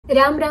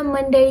राम राम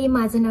मंडळी,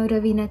 माझं नाव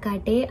रवीना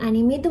काटे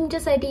आणि मी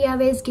तुमच्यासाठी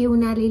यावेळेस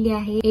घेऊन आलेली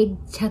आहे एक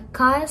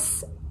झकास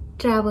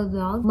ट्रॅव्हल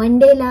ब्लॉग।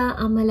 मंडेला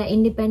आम्हाला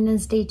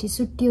इंडिपेंडन्स डे ची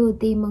सुट्टी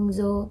होती, मग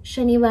जो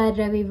शनिवार,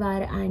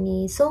 रविवार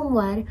आणि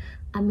सोमवार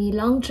आम्ही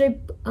लॉंग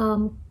ट्रिप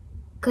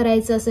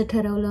करायचं असं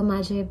ठरवलं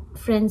माझे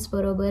फ्रेंड्स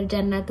बरोबर,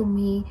 ज्यांना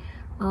तुम्ही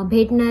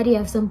भेटणार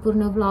या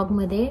संपूर्ण व्लॉग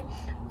मध्ये।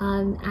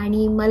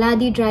 आणि मला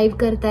आधी ड्राइव्ह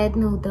करता येत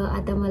नव्हतं,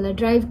 आता मला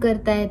ड्राइव्ह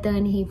करता येतं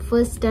आणि ही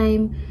फर्स्ट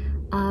टाइम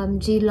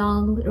जी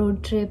लॉंग रोड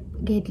ट्रिप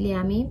घेतली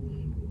आम्ही।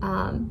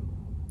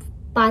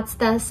 5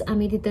 तास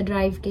आम्ही तिथं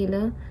ड्राइव्ह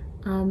केलं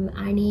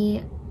आणि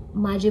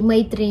माझी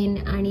मैत्रीण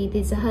आणि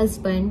तिचं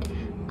हस्बंड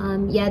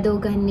या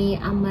दोघांनी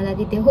आम्हाला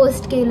तिथे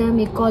होस्ट केलं।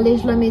 मी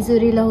कॉलेजला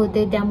मिझुरीला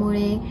होते,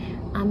 त्यामुळे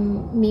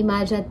मी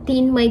माझ्या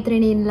 3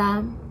 मैत्रिणींना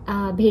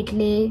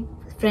भेटले,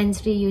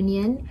 फ्रेंड्स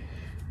रियुनियन।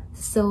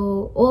 सो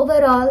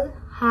ओव्हरऑल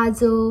हा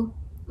जो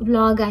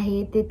व्लॉग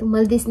आहे ते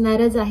तुम्हाला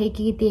दिसणारच आहे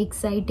की किती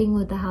एक्साइटिंग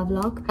होता हा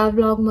व्लॉग। या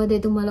व्लॉग मध्ये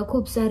तुम्हाला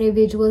खूप सारे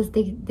व्हिज्युअल्स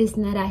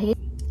दिसणार आहेत।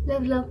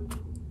 लव लव,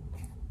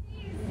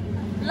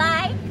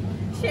 like,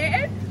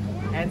 share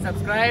and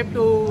subscribe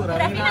to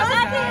Ravina's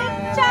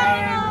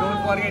channel. And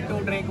don't forget to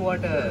drink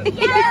water.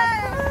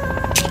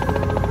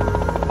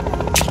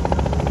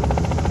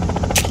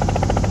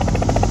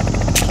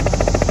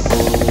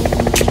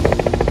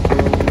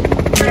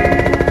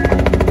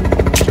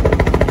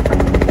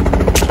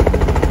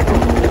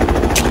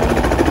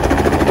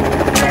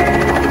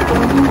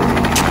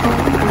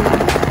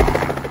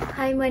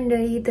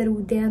 मंडळी, तर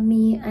उद्या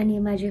मी आणि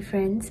माझे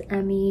फ्रेंड्स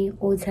आम्ही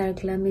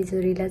ओझार्कला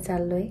मिझुरीला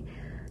चाललोय।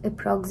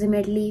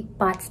 अप्रॉक्सिमेटली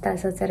 5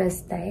 तासाचा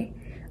रस्ता आहे।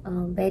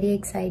 Very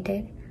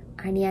excited.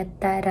 आणि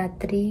आता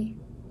रात्री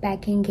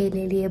पॅकिंग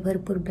केलेली आहे,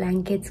 भरपूर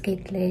ब्लँकेट्स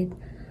घेतलेत,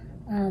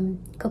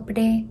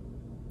 कपडे,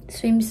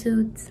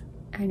 स्विमसूट्स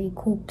आणि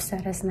खूप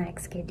सारा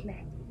स्नॅक्स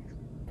घेतलाय।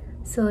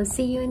 So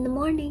C you in the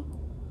morning,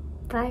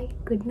 bye,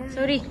 good night.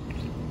 Sorry.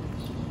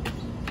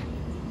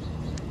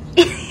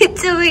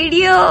 It's a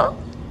video.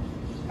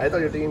 I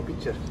thought you were taking a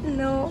picture.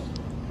 No.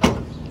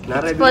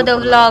 It's for the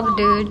vlog,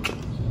 dude.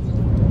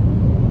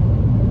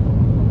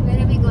 Where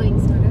are we going,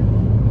 Sora?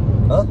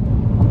 Huh?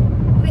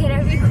 Where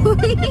are we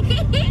going?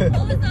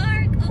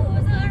 Ozark.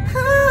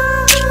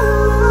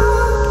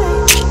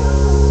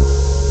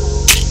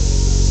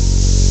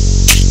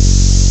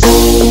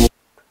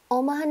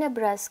 Omaha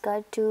Nebraska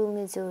to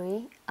Missouri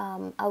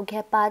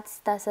अवघ्या 5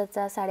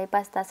 तासाचा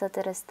 5.5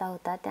 तासाचा रस्ता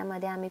होता।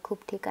 त्यामध्ये आम्ही खूप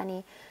ठिकाणी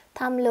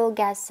थांबलो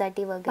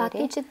गॅससाठी वगैरे।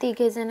 बाकीचे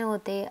 3 जण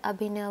होते,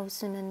 अभिनव,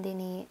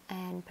 सुनंदिनी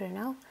अँड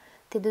प्रणव,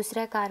 ते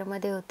दुसऱ्या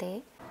कारमध्ये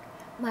होते।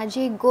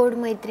 माझी एक गोड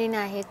मैत्रीण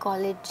आहे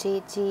कॉलेजची,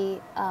 जी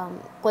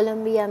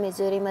कोलंबिया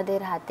मिझुरीमध्ये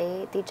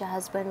राहते, तिच्या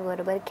हस्बंड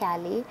बरोबर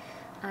कॅली,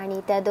 आणि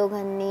त्या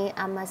दोघांनी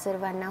आम्हा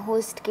सर्वांना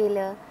होस्ट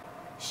केलं।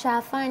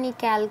 शाफा आणि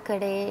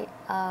कॅलकडे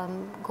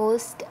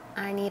घोस्ट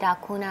आणि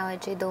राखू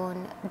नावाचे 2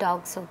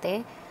 डॉग्स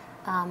होते,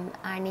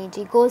 आणि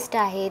जी गोस्ट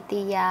आहे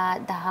ती या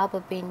 10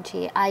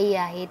 पपींची आई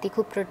आहे। ती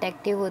खूप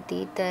प्रोटेक्टिव्ह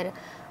होती, तर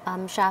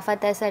शाफा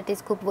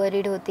त्यासाठीच खूप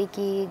वरीड होती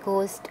की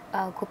गोस्ट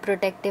खूप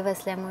प्रोटेक्टिव्ह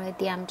असल्यामुळे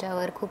ती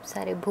आमच्यावर खूप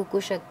सारे भुकू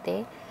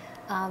शकते,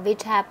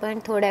 विच हॅपन।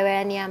 थोड्या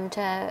वेळाने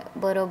आमच्या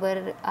बरोबर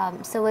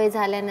सवय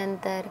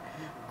झाल्यानंतर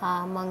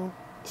मग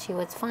शी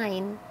was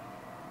fine.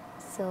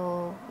 So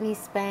we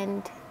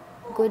spend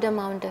good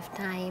amount of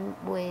time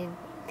with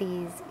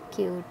these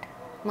cute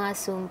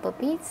masoom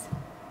puppies,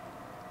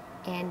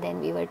 and then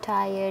we were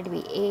tired,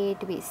 we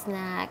ate, we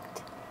snacked,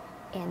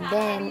 and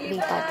then we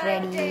got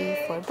ready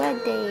for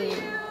birthday.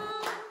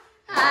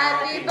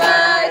 Happy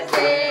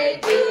birthday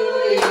to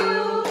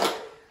you.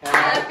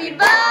 Happy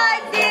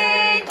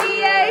birthday,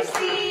 dear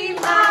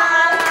Seema.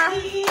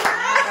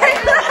 Happy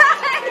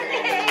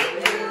birthday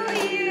to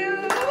you.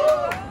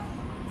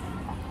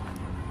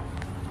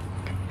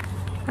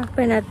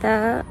 आपण आता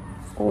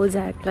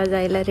ओझार्कला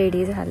जायला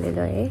ready झालेलो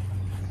आहे।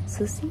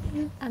 सुसी,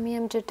 आम्ही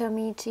आमच्या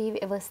टमीची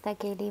व्यवस्था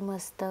केली,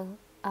 मस्त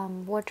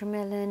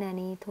वॉटरमेलन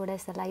आणि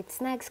थोडासा लाईट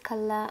स्नॅक्स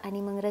खाल्ला,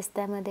 आणि मग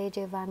रस्त्यामध्ये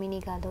जेव्हा आम्ही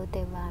निघालो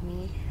तेव्हा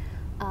आम्ही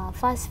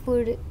फास्ट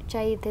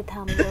फूडच्या इथे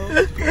थांबलो।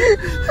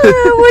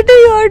 What are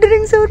you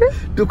ordering, Sora?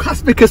 2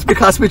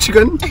 crispy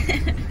chicken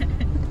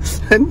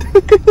and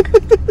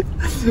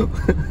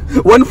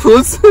 1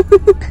 fruits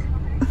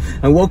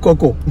and 1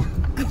 cocoa.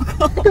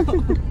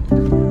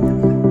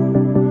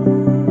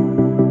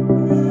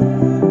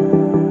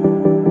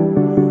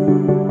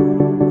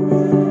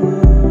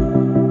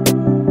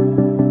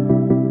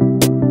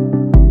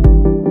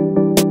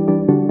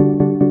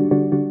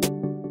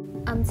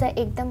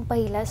 एकदम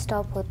पहिला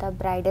स्टॉप होता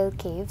ब्रायडल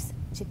केव्स,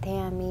 जिथे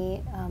आम्ही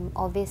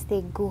ऑब्वियसली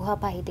एक गुहा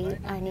पाहिली,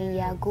 आणि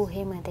या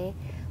गुहेमध्ये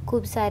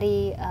खूप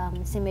सारी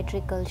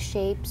सिमेट्रिकल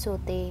शेप्स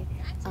होते।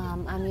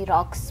 आम्ही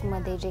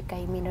रॉक्समध्ये जे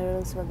काही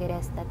मिनरल्स वगैरे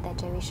असतात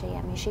त्याच्याविषयी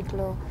आम्ही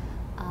शिकलो।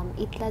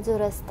 इथला जो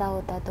रस्ता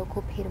होता तो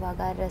खूप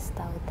हिरवागार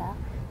रस्ता होता,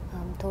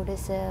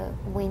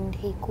 थोडंसं विंड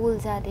ही कूल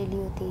झालेली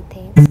होती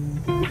इथे।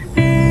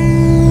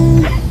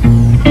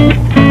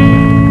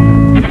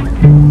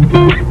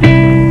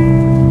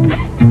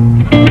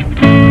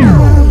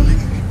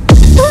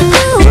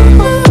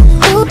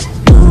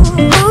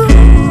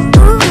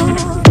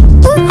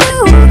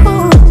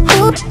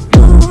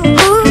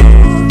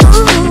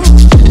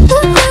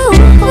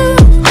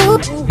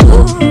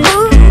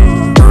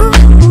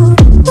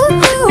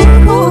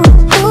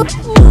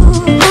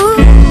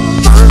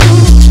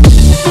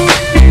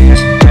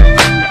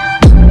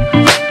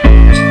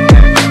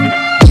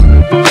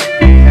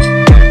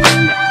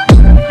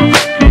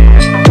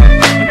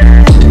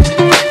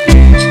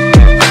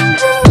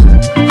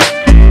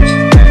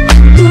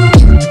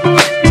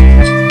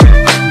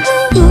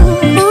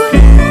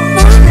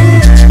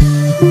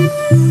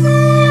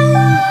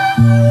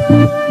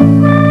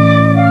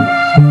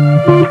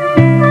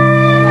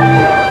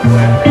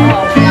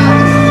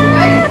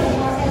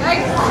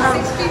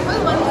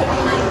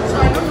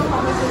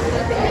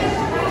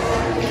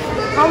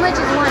 How much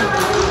is one?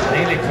 I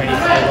think like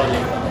 25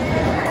 only.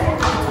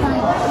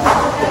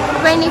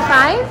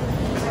 25?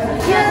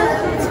 Yeah.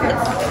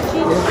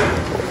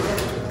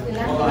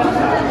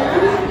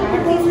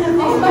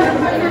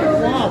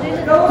 Wow.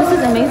 This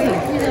is amazing.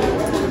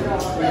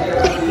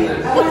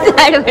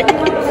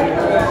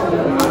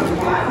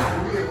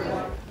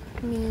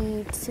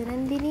 Meet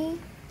Surandini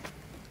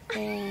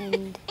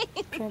and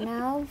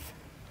Pranav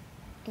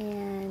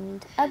and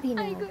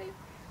Abhinav.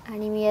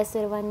 आणि मी या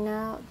सर्वांना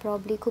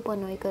प्रॉब्ली खूप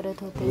अनॉय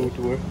करत होते.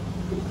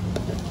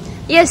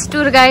 Yes,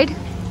 tour guide.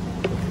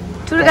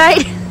 Tour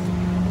guide.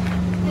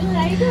 Is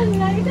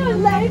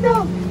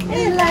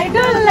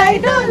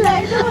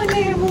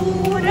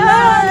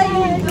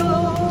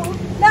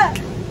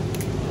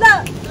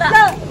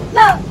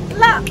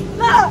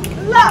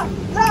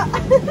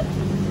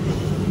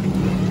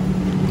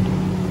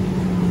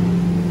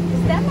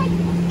that like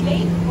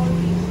clay or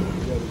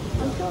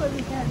I'm sure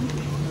we can.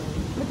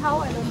 But how?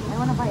 I don't know. I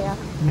want to buy a.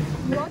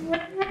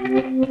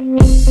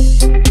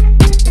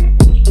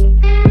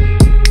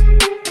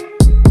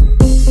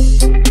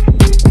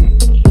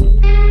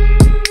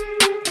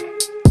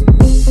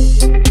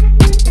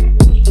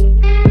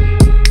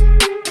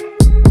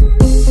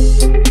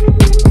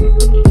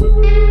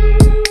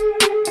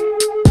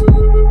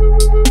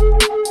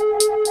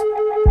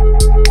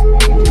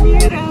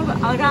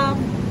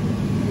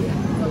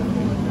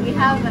 We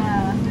have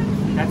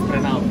That's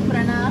Pranav.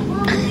 Pranav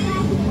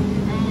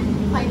and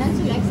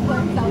financial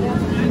experts out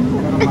there.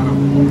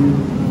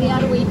 We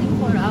are waiting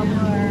for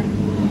our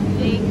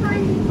big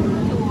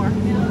tour.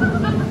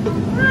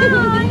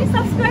 Hi,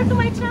 subscribe to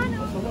my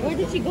channel. Where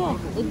did she go?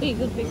 Would be a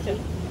good picture.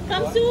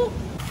 Come Sue.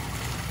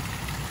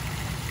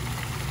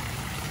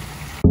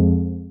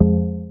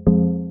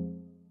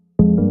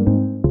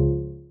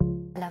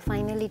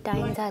 Finally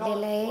time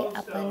झालेला आहे.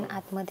 आपण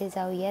आतमध्ये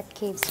जाऊयात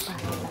caves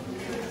पाहायला.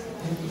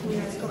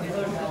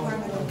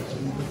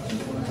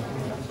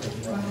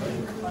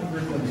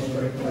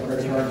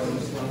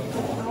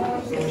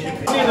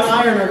 And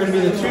iron are going to be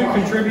the two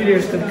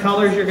contributors to the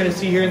colors you're going to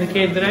see here in the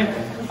cave today.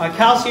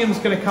 Calcium is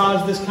going to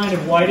cause this kind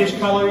of whitish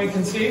color you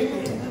can see.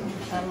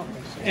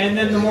 And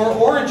then the more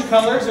orange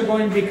colors are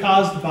going to be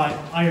caused by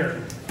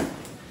iron.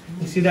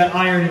 You see that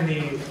iron in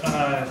the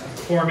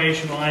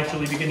formation will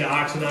actually begin to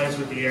oxidize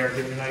with the air,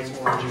 giving a nice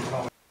orangey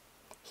color.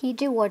 He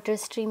G water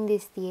stream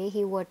दिसतीये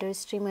ही water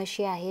stream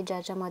अशी आहे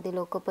ज्याच्यामध्ये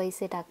लोक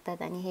पैसे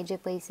टाकतात आणि हे जे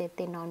पैसे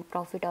ते नॉन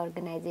प्रॉफिट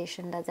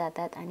ऑर्गनायझेशनला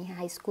जातात आणि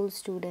हायस्कूल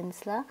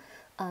स्टुडंट्सला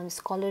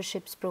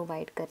स्कॉलरशिप्स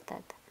प्रोव्हाइड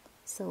करतात.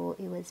 So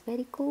it was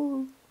very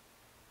cool.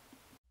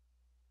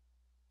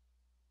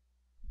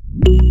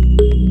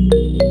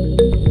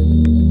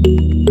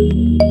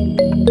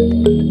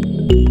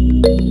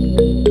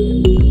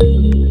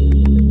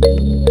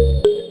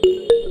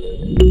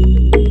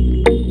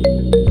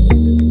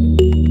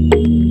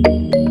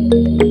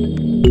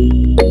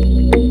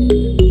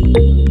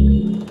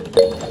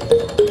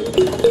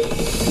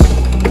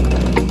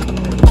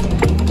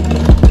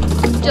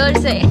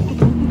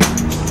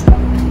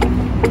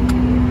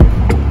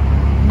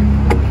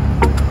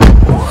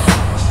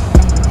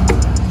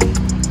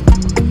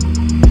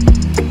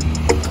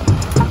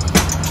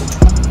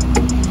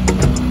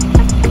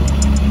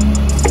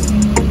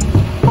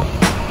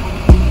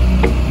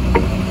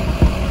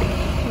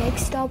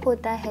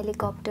 होता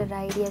हेलिकॉप्टर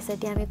राईड.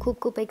 यासाठी आम्ही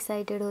खूप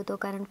एक्साइटेड होतो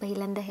कारण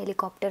पहिल्यांदा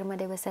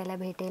हेलिकॉप्टरमध्ये बसायला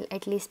भेटेल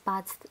ॲटलिस्ट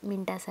 5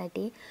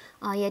 मिनटासाठी.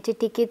 याचे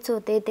तिकीट्स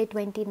होते ते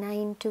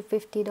 $29 to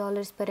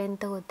 $50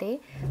 पर्यंत होते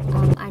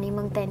आणि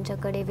मग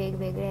त्यांच्याकडे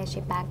वेगवेगळे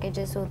असे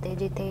पॅकेजेस होते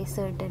जिथे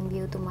सर्टन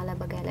व्ह्यू तुम्हाला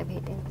बघायला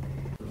भेटेल.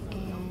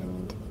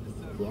 अँड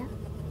या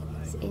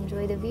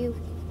एन्जॉय द व्ह्यू.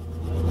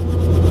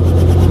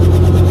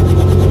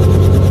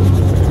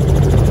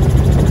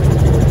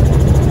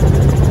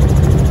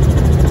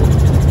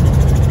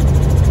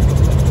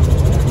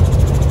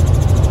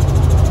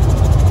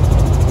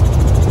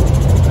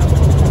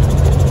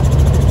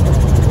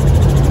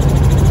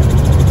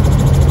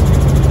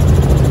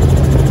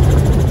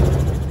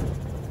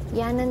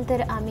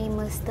 यानंतर आम्ही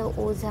मस्त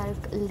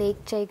ओझार्क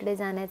लेकच्या इकडे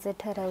जाण्याचं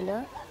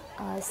ठरवलं.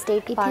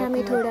 स्टेट इथे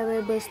आम्ही थोडा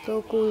वेळ बसलो,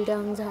 कूल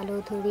डाऊन झालो,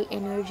 थोडी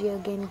एनर्जी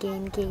अगेन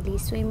गेन केली,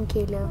 स्विम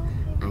केलं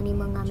आणि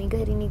मग आम्ही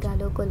घरी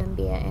निघालो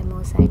कोलंबिया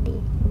एमओसाठी.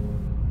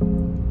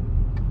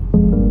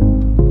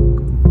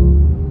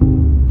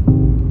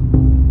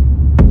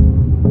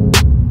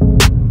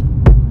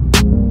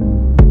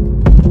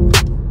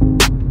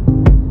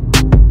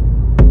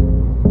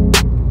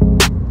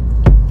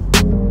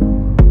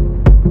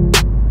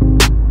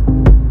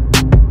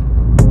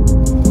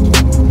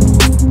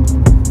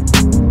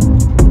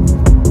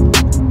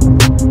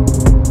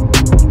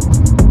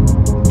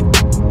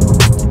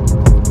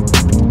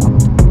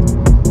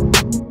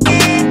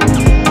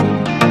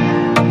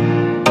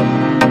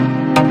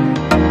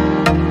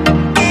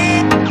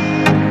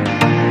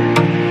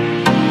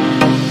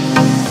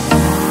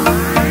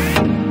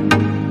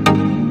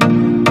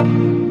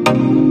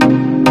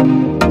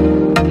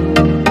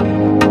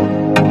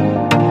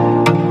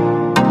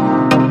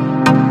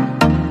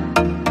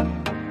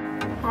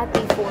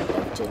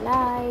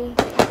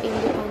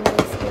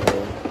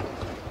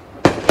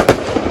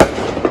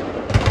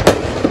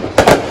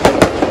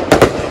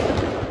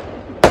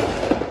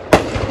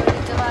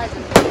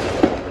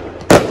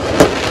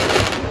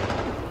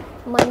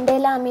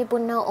 आम्ही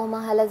पुन्हा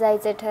ओमाहाला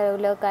जायचं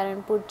ठरवलं, कारण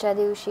पुढच्या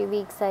दिवशी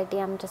वीकसाठी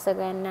आमच्या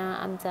सगळ्यांना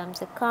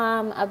आमचं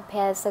काम,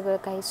 अभ्यास सगळं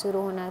काही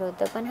सुरू होणार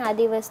होतं. पण हा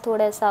दिवस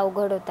थोडासा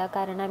अवघड होता,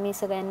 कारण आम्ही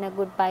सगळ्यांना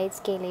गुड बायज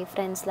केले,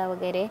 फ्रेंड्सला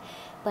वगैरे.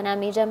 पण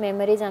आम्ही ज्या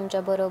मेमरीज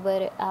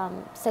आमच्याबरोबर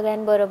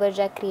सगळ्यांबरोबर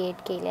ज्या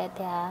क्रिएट केल्या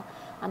त्या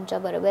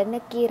आमच्याबरोबर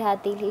नक्की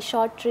राहतील. ही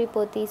शॉर्ट ट्रिप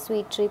होती,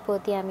 स्वीट ट्रिप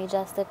होती. आम्ही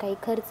जास्त काही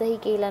खर्चही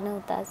केला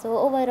नव्हता. So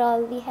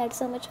overall we had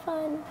so much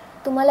fun.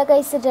 तुम्हाला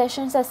काही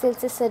सजेशन्स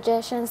असेल ते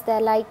सजेशन्स द्या,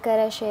 लाईक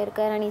करा, शेअर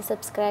करा आणि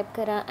सबस्क्राईब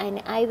करा. And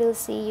I will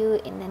see you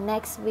in the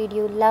next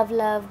video.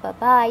 Love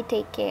bye,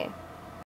 take care.